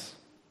promise.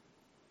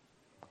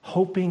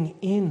 Hoping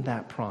in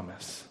that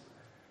promise.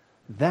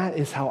 That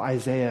is how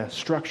Isaiah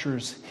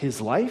structures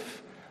his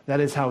life. That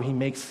is how he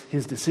makes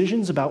his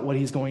decisions about what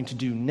he's going to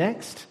do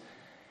next.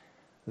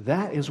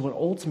 That is what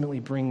ultimately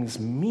brings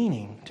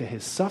meaning to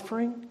his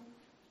suffering.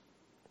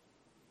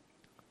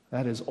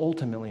 That is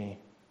ultimately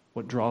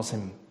what draws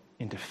him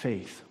into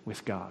faith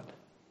with God.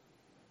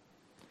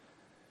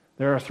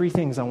 There are 3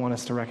 things I want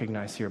us to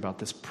recognize here about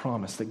this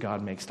promise that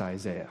God makes to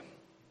Isaiah.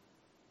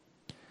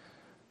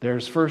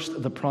 There's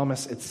first the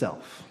promise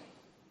itself.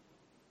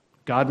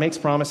 God makes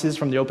promises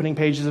from the opening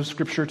pages of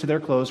Scripture to their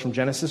close, from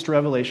Genesis to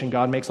Revelation.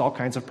 God makes all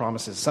kinds of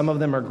promises. Some of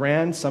them are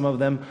grand, some of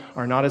them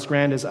are not as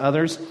grand as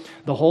others.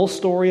 The whole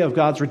story of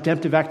God's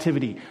redemptive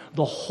activity,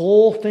 the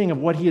whole thing of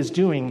what he is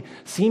doing,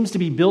 seems to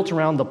be built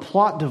around the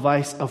plot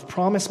device of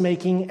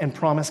promise-making and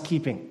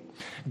promise-keeping.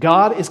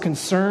 God is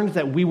concerned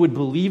that we would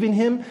believe in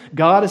him.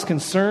 God is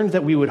concerned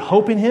that we would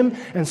hope in him.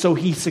 And so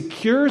he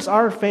secures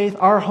our faith,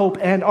 our hope,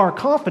 and our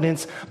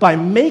confidence by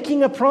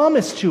making a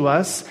promise to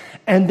us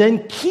and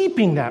then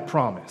keeping that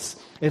promise.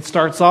 It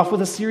starts off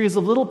with a series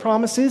of little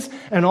promises,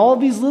 and all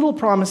these little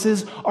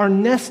promises are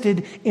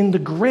nested in the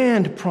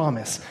grand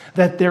promise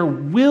that there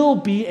will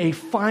be a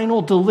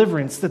final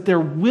deliverance, that there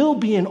will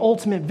be an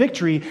ultimate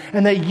victory,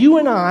 and that you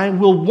and I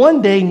will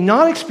one day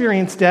not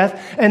experience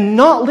death and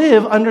not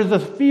live under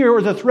the fear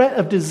or the threat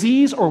of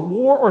disease or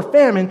war or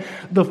famine.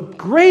 The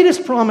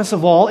greatest promise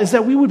of all is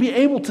that we would be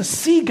able to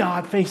see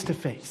God face to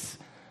face.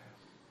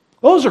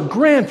 Those are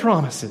grand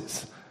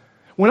promises.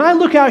 When I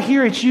look out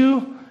here at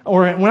you,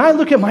 or when I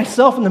look at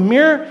myself in the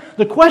mirror,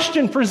 the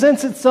question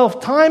presents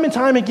itself time and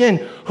time again,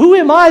 who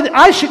am I that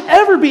I should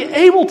ever be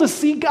able to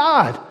see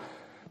God?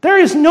 There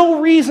is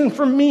no reason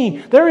for me.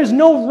 There is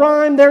no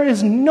rhyme. There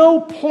is no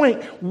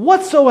point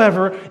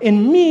whatsoever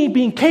in me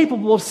being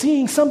capable of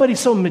seeing somebody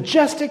so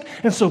majestic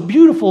and so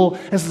beautiful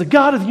as the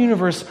God of the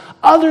universe,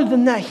 other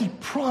than that He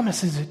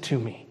promises it to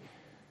me.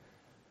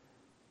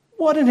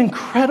 What an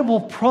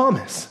incredible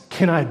promise.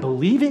 Can I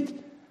believe it?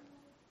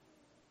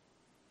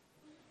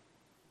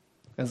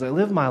 As I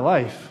live my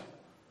life,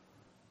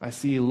 I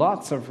see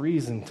lots of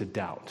reason to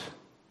doubt.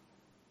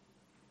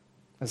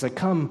 As I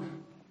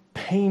come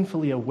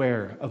painfully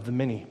aware of the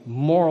many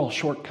moral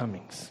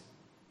shortcomings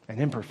and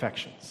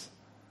imperfections,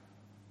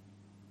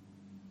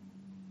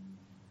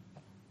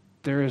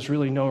 there is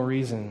really no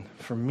reason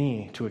for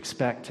me to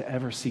expect to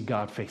ever see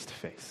God face to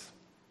face,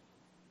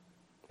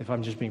 if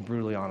I'm just being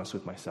brutally honest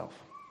with myself.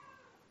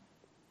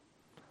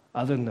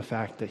 Other than the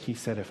fact that He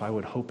said if I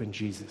would hope in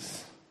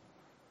Jesus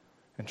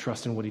and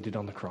trust in what He did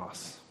on the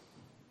cross,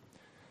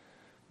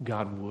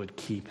 God would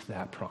keep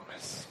that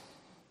promise.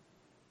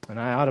 And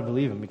I ought to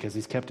believe Him because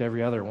He's kept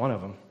every other one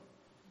of them.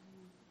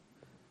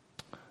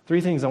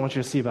 3 things I want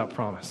you to see about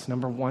promise.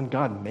 Number 1,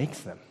 God makes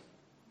them.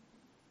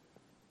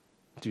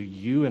 Do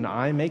you and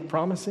I make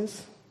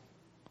promises?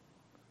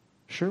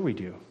 Sure we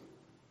do.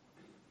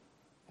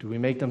 Do we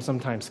make them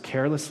sometimes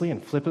carelessly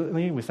and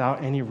flippantly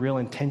without any real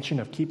intention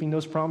of keeping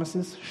those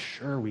promises?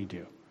 Sure we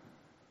do.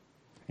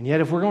 And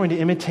yet if we're going to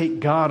imitate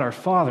God our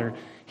Father,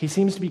 He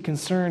seems to be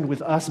concerned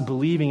with us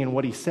believing in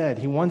what He said.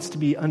 He wants to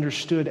be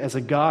understood as a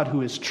God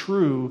who is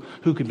true,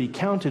 who can be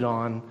counted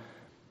on.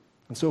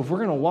 And so if we're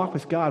going to walk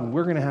with God,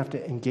 we're going to have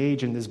to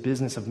engage in this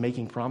business of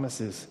making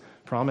promises.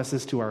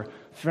 Promises to our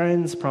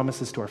friends,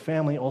 promises to our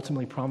family,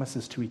 ultimately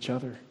promises to each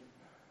other.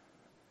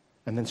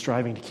 And then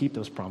striving to keep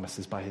those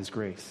promises by His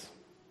grace.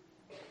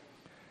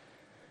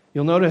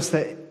 You'll notice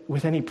that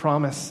with any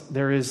promise,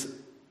 there is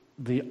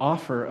the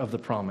offer of the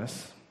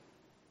promise,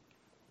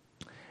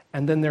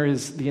 and then there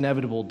is the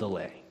inevitable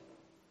delay.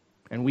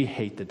 And we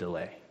hate the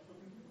delay.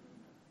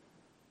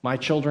 My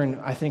children,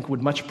 I think,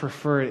 would much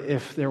prefer it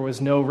if there was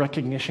no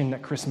recognition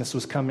that Christmas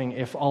was coming,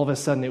 if all of a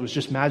sudden it was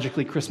just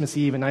magically Christmas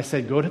Eve and I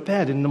said, go to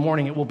bed, and in the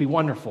morning it will be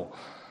wonderful.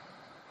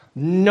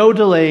 No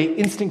delay,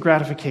 instant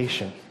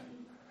gratification.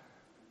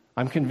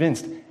 I'm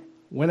convinced.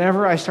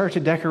 Whenever I start to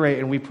decorate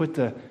and we put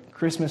the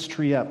Christmas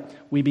tree up,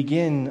 we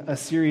begin a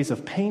series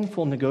of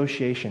painful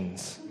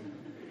negotiations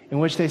in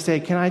which they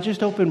say, can I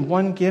just open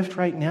one gift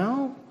right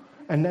now?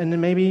 And then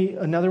maybe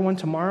another one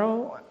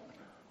tomorrow?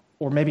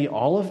 Or maybe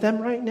all of them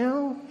right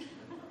now?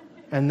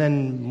 And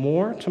then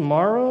more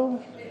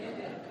tomorrow?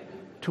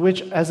 To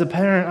which, as a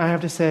parent, I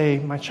have to say,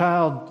 my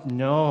child,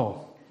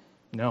 no.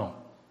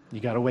 You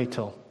got to wait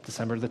till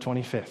December the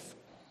 25th.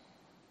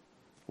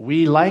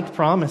 We like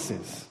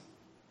promises.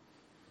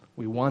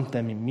 We want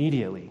them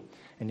immediately.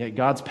 And yet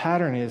God's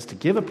pattern is to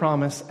give a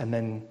promise and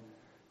then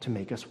to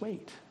make us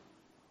wait.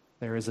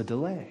 There is a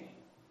delay.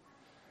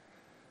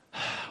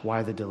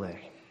 Why the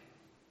delay?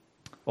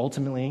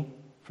 Ultimately,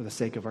 for the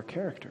sake of our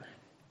character.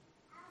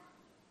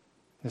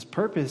 His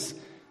purpose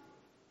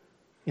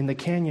in the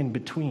canyon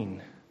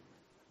between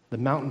the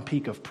mountain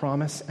peak of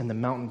promise and the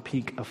mountain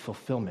peak of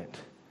fulfillment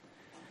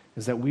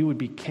is that we would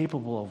be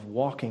capable of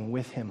walking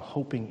with Him,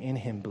 hoping in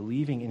Him,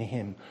 believing in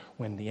Him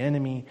when the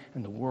enemy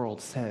and the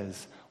world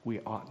says we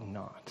ought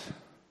not.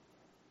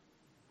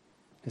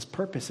 His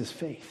purpose is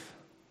faith,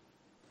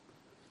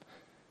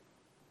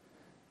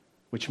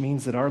 which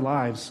means that our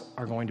lives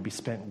are going to be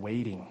spent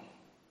waiting.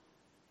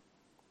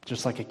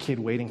 Just like a kid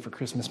waiting for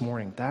Christmas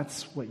morning.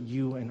 That's what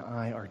you and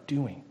I are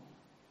doing.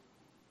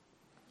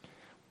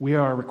 We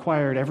are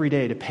required every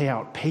day to pay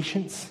out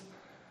patience.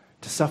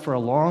 To suffer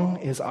along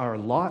is our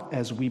lot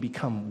as we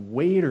become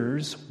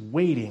waiters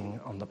waiting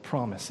on the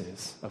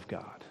promises of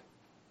God.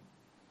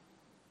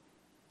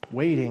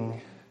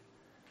 Waiting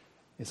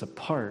is a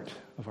part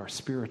of our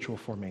spiritual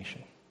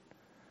formation.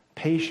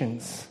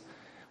 Patience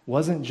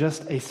wasn't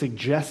just a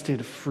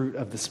suggested fruit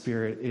of the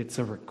Spirit, it's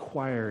a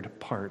required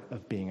part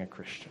of being a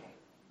Christian.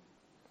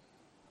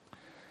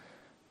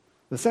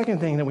 The second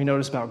thing that we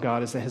notice about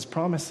God is that His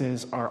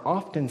promises are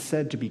often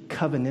said to be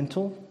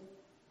covenantal.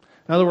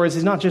 In other words,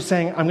 He's not just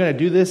saying, I'm going to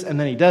do this, and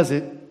then He does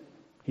it.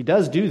 He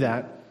does do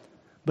that,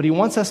 but He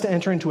wants us to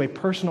enter into a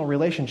personal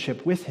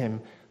relationship with Him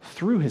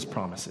through His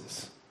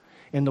promises,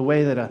 in the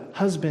way that a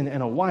husband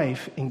and a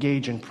wife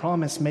engage in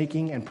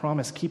promise-making and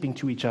promise-keeping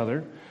to each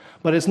other.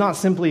 But it's not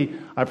simply,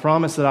 I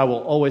promise that I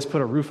will always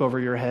put a roof over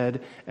your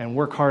head and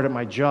work hard at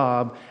my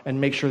job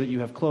and make sure that you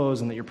have clothes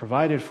and that you're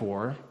provided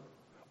for.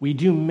 We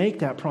do make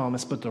that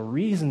promise, but the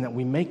reason that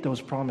we make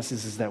those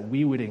promises is that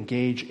we would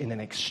engage in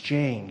an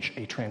exchange,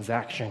 a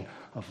transaction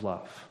of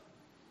love.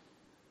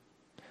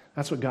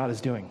 That's what God is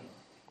doing.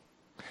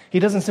 He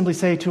doesn't simply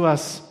say to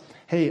us,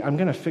 hey, I'm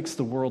going to fix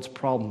the world's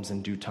problems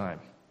in due time.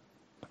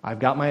 I've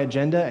got my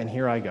agenda and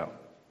here I go.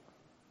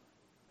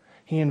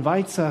 He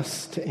invites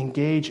us to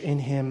engage in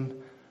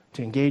Him,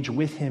 to engage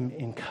with Him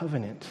in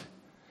covenant,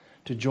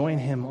 to join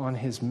Him on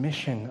His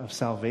mission of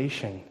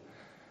salvation,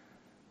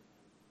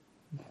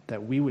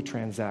 that we would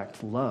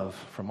transact love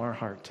from our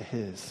heart to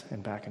his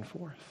and back and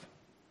forth.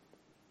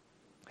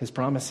 His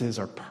promises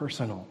are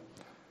personal.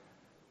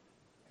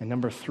 And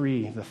number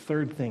 3, the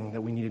third thing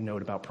that we need to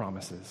note about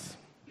promises,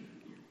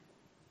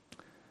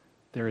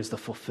 there is the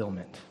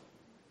fulfillment.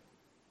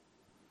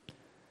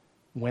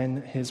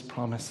 When his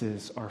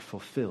promises are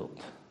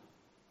fulfilled,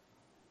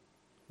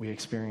 we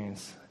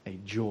experience a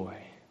joy,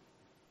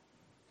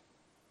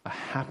 a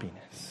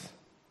happiness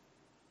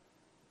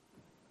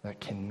that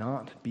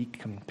cannot be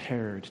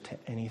compared to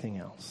anything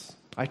else.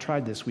 I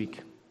tried this week.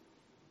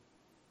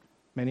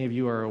 Many of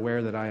you are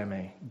aware that I am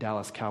a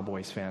Dallas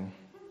Cowboys fan.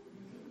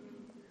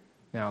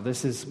 Now,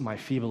 this is my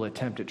feeble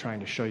attempt at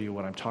trying to show you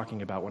what I'm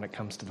talking about when it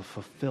comes to the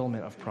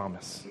fulfillment of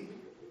promise.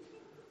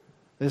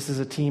 This is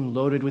a team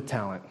loaded with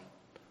talent.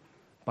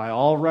 By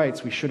all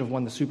rights, we should have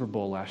won the Super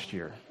Bowl last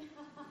year.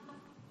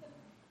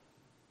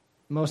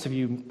 Most of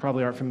you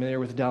probably aren't familiar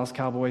with the Dallas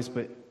Cowboys,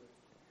 but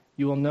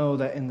you will know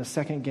that in the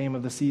second game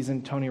of the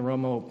season, Tony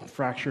Romo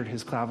fractured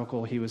his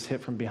clavicle. He was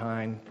hit from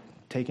behind,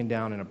 taken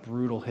down in a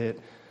brutal hit,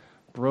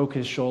 broke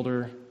his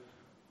shoulder,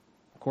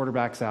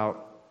 quarterback's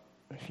out.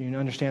 If you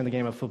understand the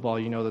game of football,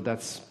 you know that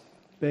that's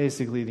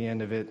basically the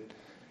end of it.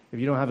 If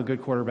you don't have a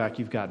good quarterback,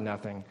 you've got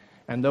nothing.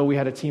 And though we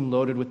had a team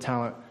loaded with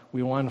talent,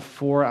 we won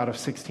 4 out of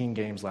 16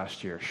 games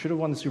last year. Should have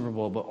won the Super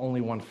Bowl, but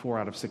only won 4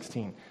 out of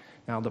 16.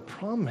 Now, the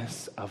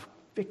promise of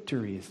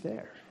victory is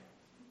there.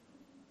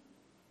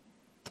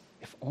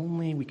 If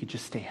only we could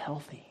just stay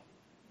healthy.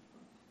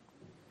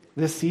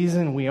 This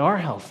season, we are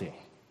healthy.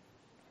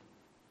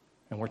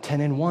 And we're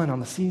 10-1 on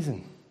the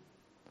season.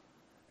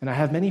 And I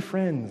have many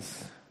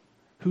friends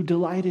who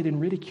delighted in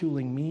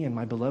ridiculing me and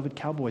my beloved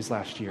Cowboys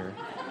last year.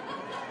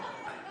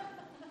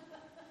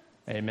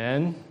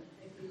 Amen.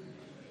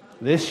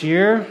 This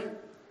year,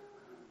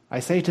 I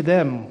say to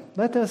them,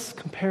 let us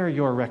compare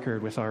your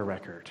record with our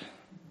record.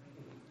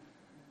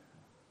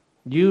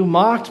 You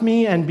mocked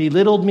me and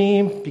belittled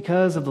me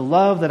because of the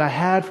love that I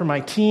had for my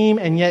team,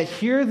 and yet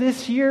here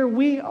this year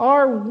we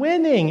are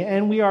winning,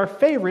 and we are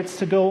favorites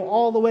to go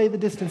all the way the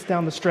distance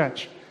down the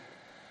stretch.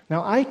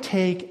 Now, I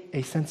take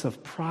a sense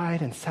of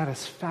pride and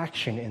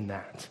satisfaction in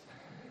that.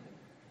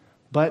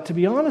 But to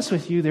be honest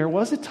with you, there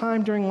was a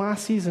time during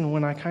last season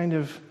when I kind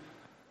of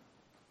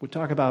would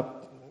talk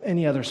about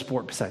any other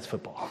sport besides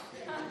football.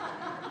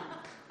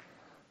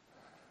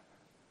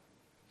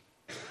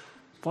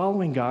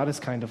 Following God is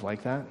kind of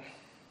like that.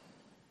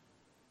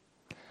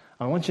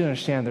 I want you to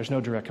understand there's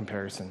no direct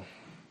comparison.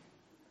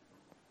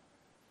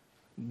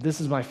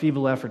 This is my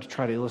feeble effort to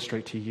try to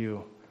illustrate to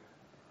you.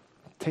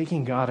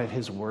 Taking God at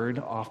his word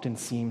often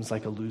seems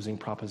like a losing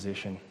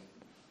proposition.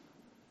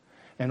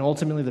 And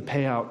ultimately the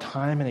payout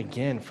time and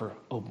again for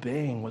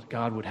obeying what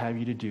God would have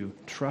you to do,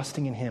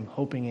 trusting in him,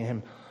 hoping in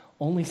him,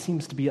 only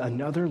seems to be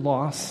another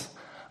loss,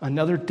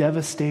 another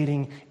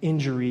devastating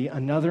injury,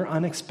 another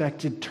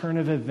unexpected turn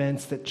of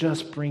events that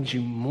just brings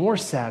you more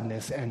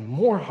sadness and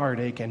more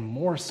heartache and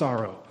more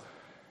sorrow.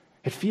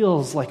 It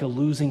feels like a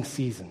losing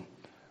season.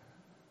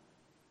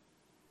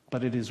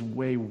 But it is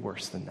way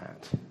worse than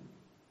that.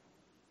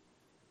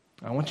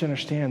 I want you to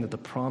understand that the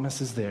promise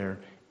is there.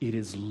 It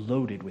is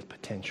loaded with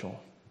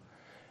potential.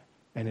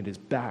 And it is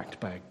backed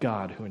by a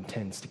God who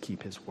intends to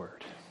keep his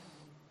word.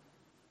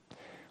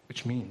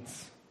 Which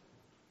means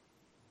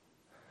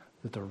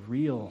that the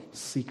real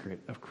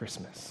secret of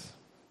Christmas,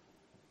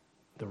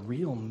 the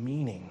real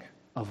meaning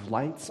of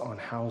lights on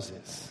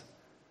houses,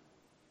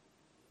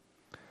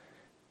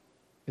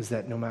 is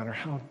that no matter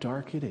how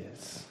dark it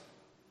is,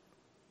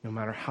 no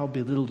matter how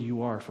belittled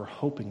you are for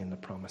hoping in the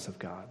promise of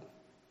God,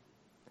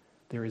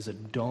 there is a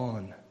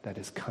dawn that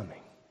is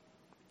coming.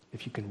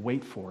 If you can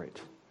wait for it,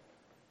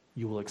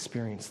 you will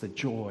experience the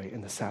joy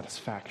and the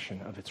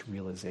satisfaction of its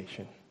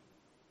realization.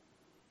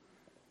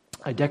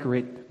 I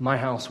decorate my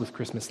house with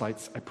Christmas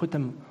lights. I put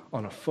them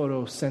on a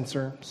photo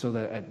sensor so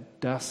that at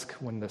dusk,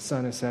 when the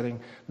sun is setting,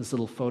 this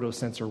little photo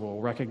sensor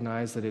will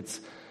recognize that it's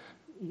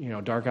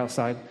dark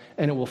outside,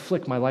 and it will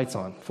flick my lights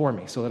on for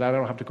me so that I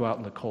don't have to go out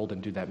in the cold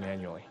and do that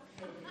manually.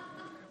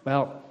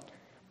 Well,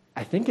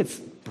 I think it's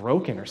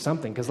broken or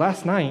something, because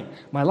last night,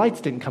 my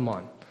lights didn't come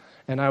on.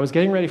 And I was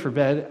getting ready for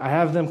bed. I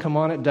have them come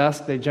on at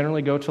dusk. They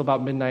generally go till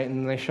about midnight, and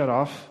then they shut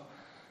off.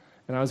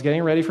 And I was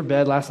getting ready for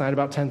bed last night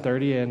about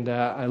 10:30, and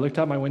I looked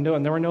out my window,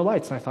 and there were no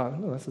lights. And I thought,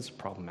 oh, this is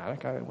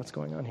problematic. What's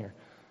going on here?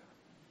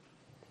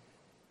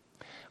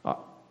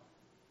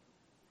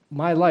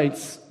 My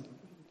lights,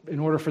 in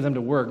order for them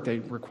to work, they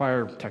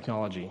require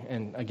technology.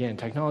 And again,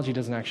 technology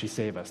doesn't actually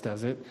save us,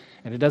 does it?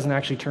 And it doesn't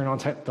actually turn on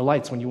the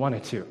lights when you want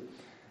it to.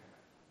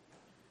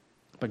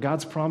 But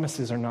God's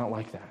promises are not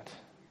like that.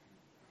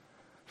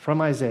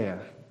 From Isaiah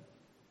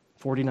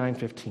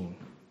 49:15.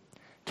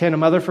 Can a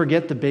mother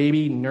forget the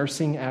baby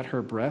nursing at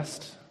her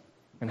breast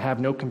and have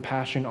no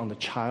compassion on the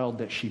child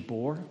that she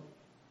bore?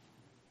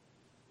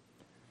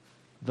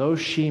 Though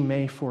she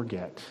may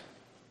forget,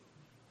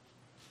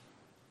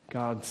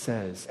 God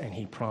says, and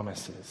he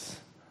promises,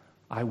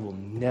 I will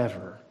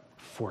never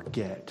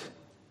forget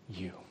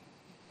you.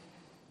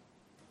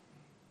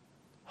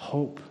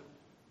 Hope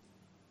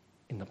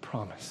in the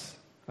promise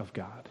of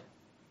God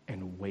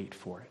and wait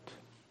for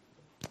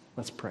it.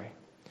 Let's pray.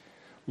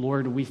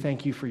 Lord, we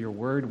thank you for your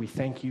word. We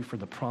thank you for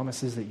the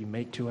promises that you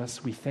make to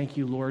us. We thank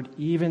you, Lord,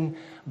 even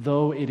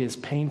though it is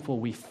painful,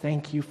 we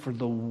thank you for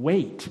the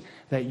weight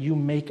that you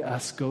make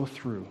us go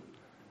through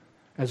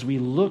as we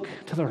look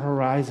to the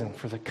horizon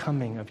for the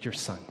coming of your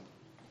Son.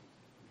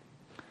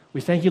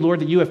 We thank you, Lord,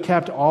 that you have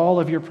kept all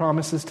of your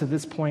promises to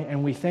this point,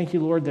 and we thank you,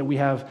 Lord, that we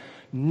have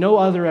no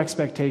other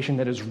expectation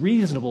that is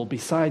reasonable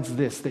besides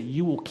this, that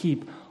you will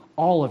keep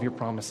all of your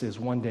promises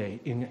one day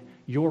in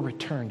your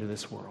return to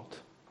this world.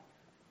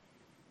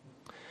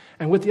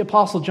 And with the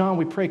Apostle John,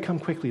 we pray, come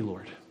quickly,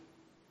 Lord.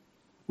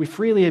 We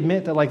freely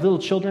admit that like little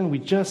children, we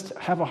just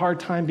have a hard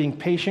time being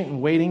patient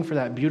and waiting for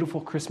that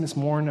beautiful Christmas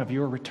morn of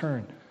your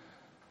return.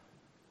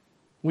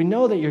 We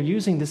know that you're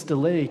using this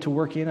delay to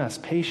work in us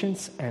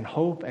patience and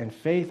hope and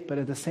faith, but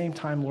at the same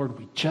time, Lord,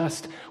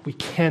 we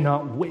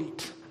cannot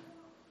wait.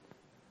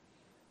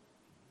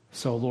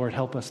 So, Lord,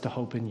 help us to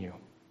hope in you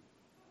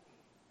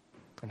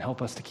and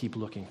help us to keep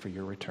looking for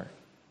your return.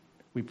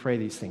 We pray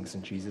these things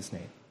in Jesus'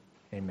 name.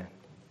 Amen.